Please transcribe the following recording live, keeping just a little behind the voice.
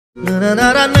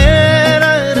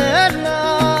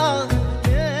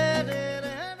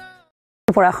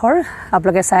Porasor,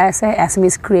 আপোনালোকে চাই আছে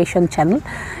এছএমইজ ক্ৰিয়েশ্যন চেনেল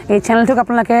এই চেনেলটোক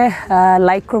আপোনালোকে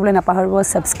লাইক কৰিবলৈ নাপাহৰিব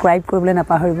সাবস্ক্ৰাইব কৰিবলৈ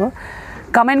নাপাহৰিব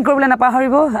কমেন্ট কৰিবলৈ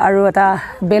নাপাহৰিব আৰু এটা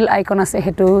বেল আইকন আছে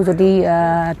হেতু যদি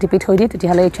টিপি থৈ দিয়ে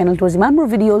তেতিয়াহলে এই চেনেলটোৰ যিমান মোৰ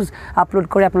ভিডিঅ'জ আপলোড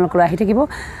কৰি আপোনালোকৰ আহি থাকিব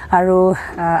আৰু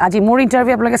আজি মোৰ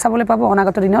ইন্টাৰভিউ আপোনালোকে চাবলৈ পাব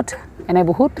অনাগত দিনত এনে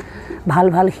বহুত ভাল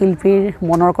ভাল শিল্পীৰ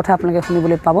মনৰ কথা আপোনালোকে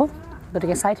শুনিবলৈ পাব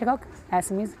গতিকে চাই থাকক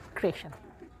এছএমইজ ক্ৰিয়েশ্যন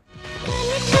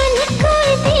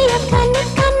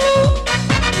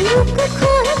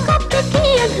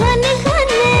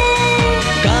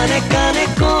কানে কানে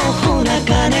কোনা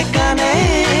কানে কানে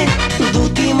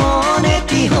দুটি মনে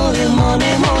কি হল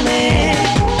মনে মনে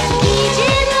কি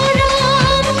যে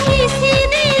মরম কিসি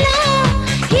দিলা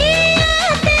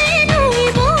হিয়াতে নই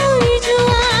বই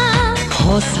জুয়া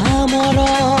হসা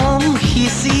মরম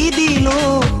হিসি দিলো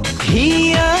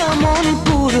হিয়া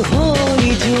মনপুর হই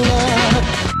জুয়া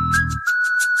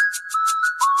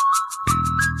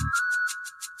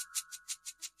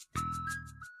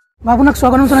আপোনাক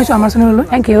স্বাগতম জনাইছো আমাৰ চেনেললৈ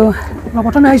থ্যাংক ইউ মই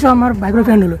প্ৰথমে আহিছো আমাৰ বায়োগ্ৰাফি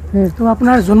ৰাউণ্ডলৈ তো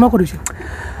আপোনাৰ জন্ম কৰিছে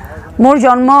মোৰ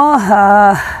জন্ম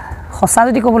হসা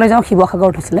যদি ক'বলৈ যাওঁ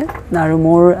শিৱসাগৰত হৈছিলে আৰু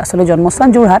মোৰ আসলে জন্মস্থান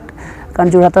যোৰহাট কাৰণ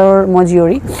যোৰহাটৰ মই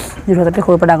জিয়ৰী যোৰহাটতে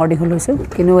সৰুৰ পৰা ডাঙৰ দীঘল হৈছো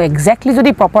কিন্তু এক্স্যাক্টলি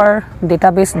যদি প্ৰপাৰ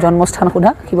ডেটাবেস জন্মস্থান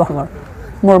খুদা শিৱসাগৰ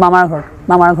মোৰ মামাৰ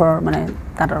ঘৰ মানে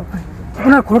তাতৰ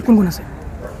আপোনাৰ ঘৰত কোন কোন আছে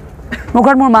মোৰ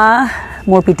ঘৰত মোৰ মা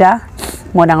মোৰ পিতা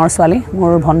মই ডাঙৰ ছোৱালী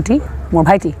মোৰ ভণ্টি মোৰ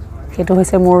ভাইটি সেইটো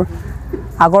হৈছে মোৰ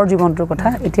আগৰ জীৱনটোৰ কথা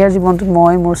এতিয়াৰ জীৱনটোত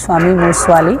মই মোৰ স্বামী মোৰ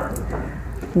ছোৱালী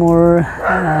মোৰ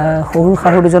শহুৰ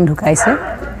শাহু দুজন ঢুকাইছে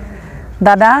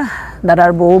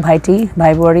দাদাৰ বৌ ভাইটি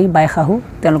ভাই বোৱাৰী বাই শাহু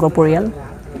তেওঁলোকৰ পৰিয়াল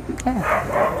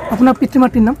আপোনাৰ পিতৃ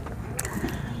মাতৃৰ নাম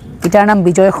পিতাৰ নাম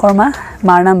বিজয় শৰ্মা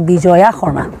মাৰ নাম বিজয়া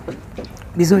শৰ্মা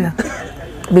বিজয়া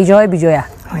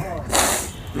হয়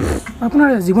আপোনাৰ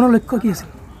জীৱনৰ লক্ষ্য কি আছিল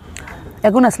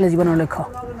একো নাছিলে জীৱনৰ লক্ষ্য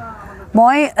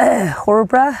মই সৰুৰ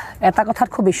পৰা এটা কথাত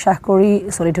খুব বিশ্বাস কৰি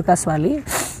চলি থকা ছোৱালী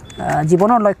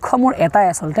জীৱনৰ লক্ষ্য মোৰ এটাই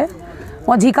আসলতে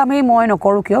মই যি কামেই মই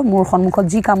নকৰোঁ কিয় মোৰ সন্মুখত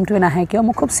যি কামটোৱে নাহে কিয়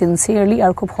মই খুব সিনচিয়াৰলি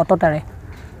আৰু খুব সততাৰে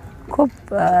খুব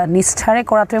নিষ্ঠাৰে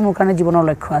কৰাটোৱে মোৰ কাৰণে জীৱনৰ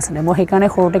লক্ষ্য আছিলে মই সেইকাৰণে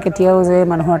সৰুতে কেতিয়াও যে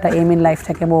মানুহৰ এটা এম ইন লাইফ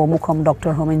থাকে মই অমুক হ'ম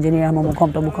ডক্টৰ হ'ম ইঞ্জিনিয়াৰ হ'ম অমুক হ'ম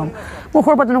তমুক হ'ম মোৰ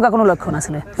সৰুৰ পৰা তেনেকুৱা কোনো লক্ষ্য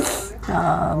নাছিলে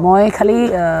মই খালি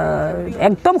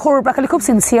একদম সৰুৰ পৰা খালি খুব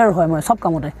সিনচিয়াৰ হয় মই চব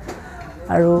কামতে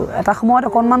আৰু এটা সময়ত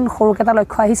অকণমান সৰুকেইটা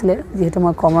লক্ষ্য আহিছিলে যিহেতু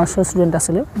মই কমাৰ্চৰ ষ্টুডেণ্ট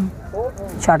আছিলোঁ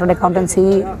চাৰ্টাৰ্ড একাউণ্টেঞ্চি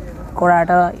কৰাৰ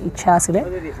এটা ইচ্ছা আছিলে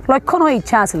লক্ষ্য নহয়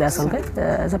ইচ্ছা আছিলে আচলতে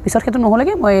পিছত সেইটো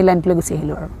নহ'লেগৈ মই এই লাইনটোলৈ গুচি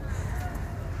আহিলোঁ আৰু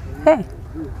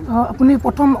আপুনি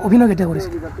প্ৰথম অভিনয় কেতিয়া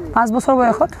কৰিছিল 5 বছৰ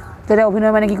বয়সত তেতিয়া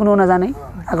অভিনয় মানে কি কোনো নাজানে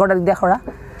আগৰ দিদা খৰা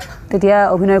তেতিয়া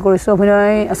অভিনয় কৰিছোঁ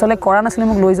অভিনয় আচলতে কৰা নাছিলে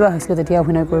মোক লৈ যোৱা হৈছিলে তেতিয়া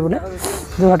অভিনয় কৰিবলৈ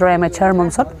যোৰহাটৰ এমেচাৰ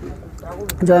মঞ্চত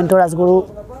জয়ন্ত ৰাজগুৰু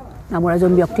নামৰ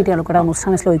এজন ব্যক্তি তেওঁলোকৰ এটা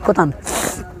অনুষ্ঠান আছিলে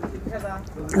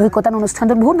ঐক্যতান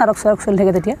অনুষ্ঠানটোত বহুত নাটক চাটক চলি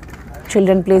থাকে তেতিয়া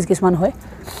চিলড্ৰেন প্লেজ কিছুমান হয়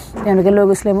তেওঁলোকে লৈ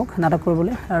গৈছিলে মোক নাটক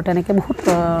কৰিবলৈ আৰু তেনেকৈ বহুত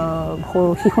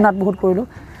শিশু নাট বহুত কৰিলোঁ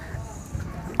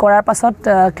কৰাৰ পাছত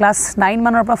ক্লাছ 9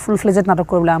 মানৰ পৰা ফুল ফ্লেজেড নাটক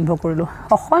কৰিবলৈ আৰম্ভ কৰিলোঁ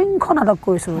অসংখ্য নাটক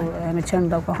কৰিছোঁ এমেচাৰ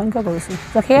নাটক অসংখ্য কৰিছোঁ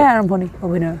সেয়াই আৰম্ভণি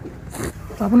অভিনয়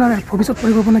আপোনাৰ ভৱিষ্যত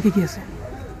পৰিকল্পনা কি কি আছে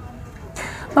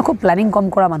মই খুব প্লেনিং কম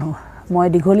কৰা মানুহ মই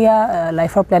দীঘলীয়া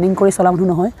লাইফৰ প্লেনিং কৰি চলা মানুহ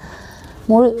নহয়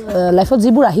মোৰ লাইফত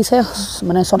যিবোৰ আহিছে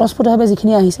মানে স্বতঃস্ফূৰ্তভাৱে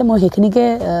যিখিনি আহিছে মই সেইখিনিকে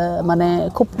মানে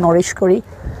খুব নৰিছ কৰি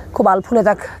খুব আলফুল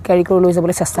এটাক কেৰি কৰি লৈ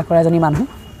যাবলৈ চেষ্টা কৰা এজনী মানুহ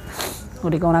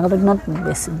গতিকে অনাগত দিনত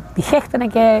বিশেষ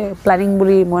তেনেকৈ প্লেনিং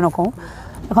বুলি মই নকওঁ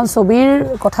এখন ছবিৰ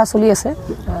কথা চলি আছে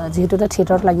যিহেতু এটা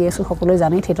থিয়েটাৰত লাগি আছোঁ সকলোৱে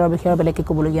জানেই থিয়েটাৰৰ বিষয়ে বেলেগকৈ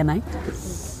ক'বলগীয়া নাই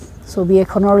ছবি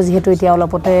এখনৰ যিহেতু এতিয়া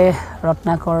অলপতে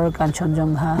ৰত্নাকৰ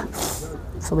কাঞ্চনজংঘা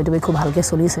ছবিটো খুব ভালকৈ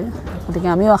চলিছে গতিকে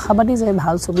আমিও আশাবাদী যে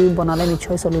ভাল ছবি বনালে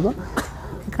নিশ্চয় চলিব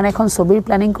সেইকাৰণে এখন ছবিৰ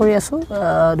প্লেনিং কৰি আছোঁ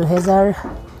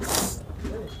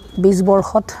 2020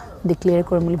 বৰ্ষত ডিক্লেয়াৰ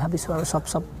কৰিম বুলি ভাবিছোঁ আৰু চব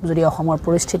যদি অসমৰ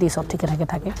পৰিস্থিতি চব ঠিকে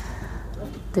থাকে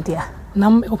তেতিয়া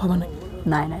নাম একো ভাবা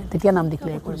নাই তেতিয়া নাম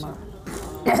ডিক্লেয়াৰ কৰিম আৰু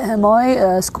মই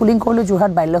স্কুলিং কৰিলোঁ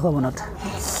যোৰহাট বাল্য ভৱনত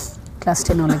ক্লাছ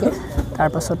 10লৈকে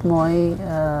তাৰপাছত মই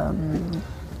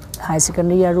হাই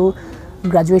ছেকেণ্ডেৰী আৰু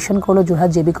গ্ৰেজুৱেশ্যন কৰিলোঁ যোৰহাট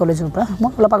জেবি কলেজৰ পৰা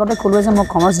মই অলপ আগতে ক'লোৱে যে মই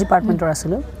কমাৰ্চ ডিপাৰ্টমেণ্টৰ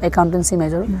আছিলোঁ একাউণ্টেঞ্চি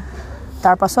মেজৰ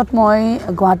তাৰপাছত মই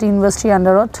গুৱাহাটী ইউনিভাৰ্চিটিৰ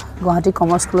আণ্ডাৰত গুৱাহাটী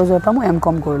কমাৰ্চ কলেজৰ পৰা মই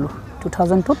এম.কম কৰিলোঁ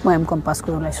 2002ত মই এম.কম পাছ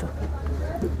কৰি ওলাইছোঁ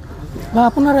বা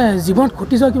আপোনাৰ জীৱনত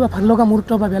ঘটি যোৱা কিবা ভাল লগা মুহূৰ্ত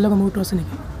বা বেয়া লগা মুহূৰ্ত আছে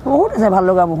নেকি বহুত আছে ভাল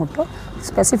লগা মুহূৰ্ত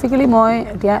স্পেচিফিকেলি মই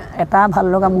এতিয়া এটা ভাল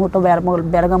লগা মুহূৰ্ত বেয়া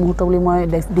লগা মুহূৰ্ত বুলি মই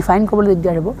ডিফাইন কৰিবলৈ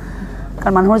দিগদাৰ হ'ব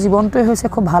কাৰণ মানুহৰ জীৱনটোৱে হৈছে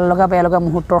খুব ভাল লগা বেয়া লগা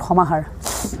মুহূৰ্তৰ সমাহাৰ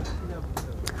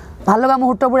ভাল লগা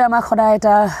মুহূৰ্তবোৰে আমাক সদায়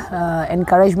এটা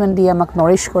এনকাৰেজমেণ্ট দিয়ে আমাক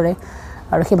নৰিছ কৰে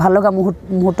আৰু সেই ভাল লগা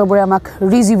মুহূৰ্তবোৰে আমাক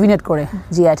ৰিজুভিনেট কৰে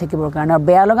জীয়াই থাকিবৰ কাৰণে আৰু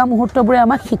বেয়া লগা মুহূৰ্তবোৰে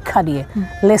আমাক শিক্ষা দিয়ে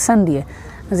লেসন দিয়ে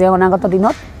যে অনাগত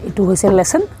দিনত এইটো হৈছে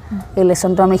লেসন এই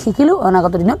লেসনটো আমি শিকিলোঁ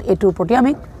অনাগত দিনত এইটোৰ প্ৰতি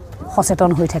আমি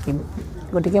সচেতন হৈ থাকিম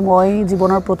গতিকে মই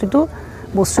জীৱনৰ প্ৰতিটো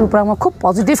বস্তুৰ পৰা মই খুব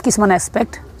পজিটিভ কিছুমান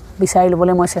এছপেক্ট বিচাৰি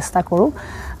ল'বলৈ মই চেষ্টা কৰোঁ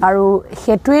আৰু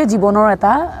সেইটোৱে জীৱনৰ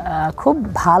এটা খুব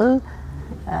ভাল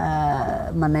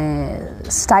মানে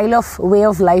style of way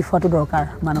of life হোৱাটো দৰকাৰ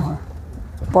মানুহৰ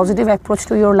positive approach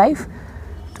two your life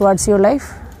towards your life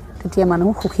তেতিয়া মানুহ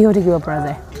সুখী হৈ থাকিব পৰা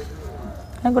যায়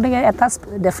গতিকে এটা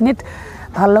ডেফিনেট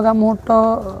ভাল লগা মুহূৰ্ত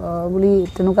বুলি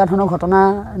তেনেকুৱা ধৰণৰ ঘটনা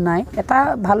নাই এটা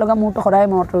ভাল লগা মুহূৰ্ত সদায়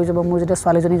মনত ৰৈ যাব মোৰ যেতিয়া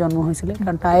ছোৱালীজনী জন্ম হৈছিলে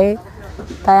কাৰণ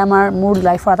তাই আমাৰ মোৰ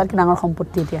লাইফৰ আটাইতকৈ ডাঙৰ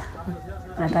সম্পত্তি এতিয়া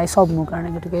তাই চব মোৰ কাৰণে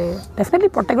গতিকে ডেফিনেটলি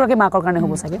প্ৰত্যেকগৰাকী মাকৰ কাৰণে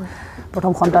হ'ব চাগে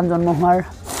প্ৰথম সন্তান জন্ম হোৱাৰ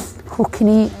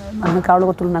সুখখিনি মানুহে কাৰো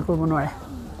লগত তুলনা কৰিব নোৱাৰে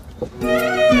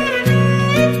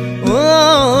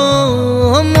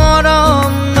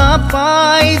মৰম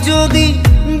নাপাই যদি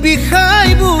বিষাই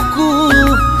বুকু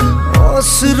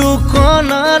অশ্ৰু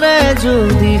কণাৰে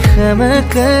যদি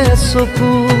সেমেকে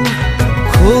চকু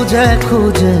খোজে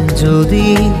খোজে যদি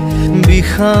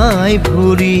বিষাই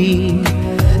ভৰি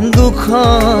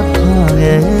দুখত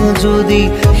ভাঙে যদি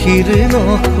শিৰ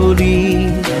নকৰি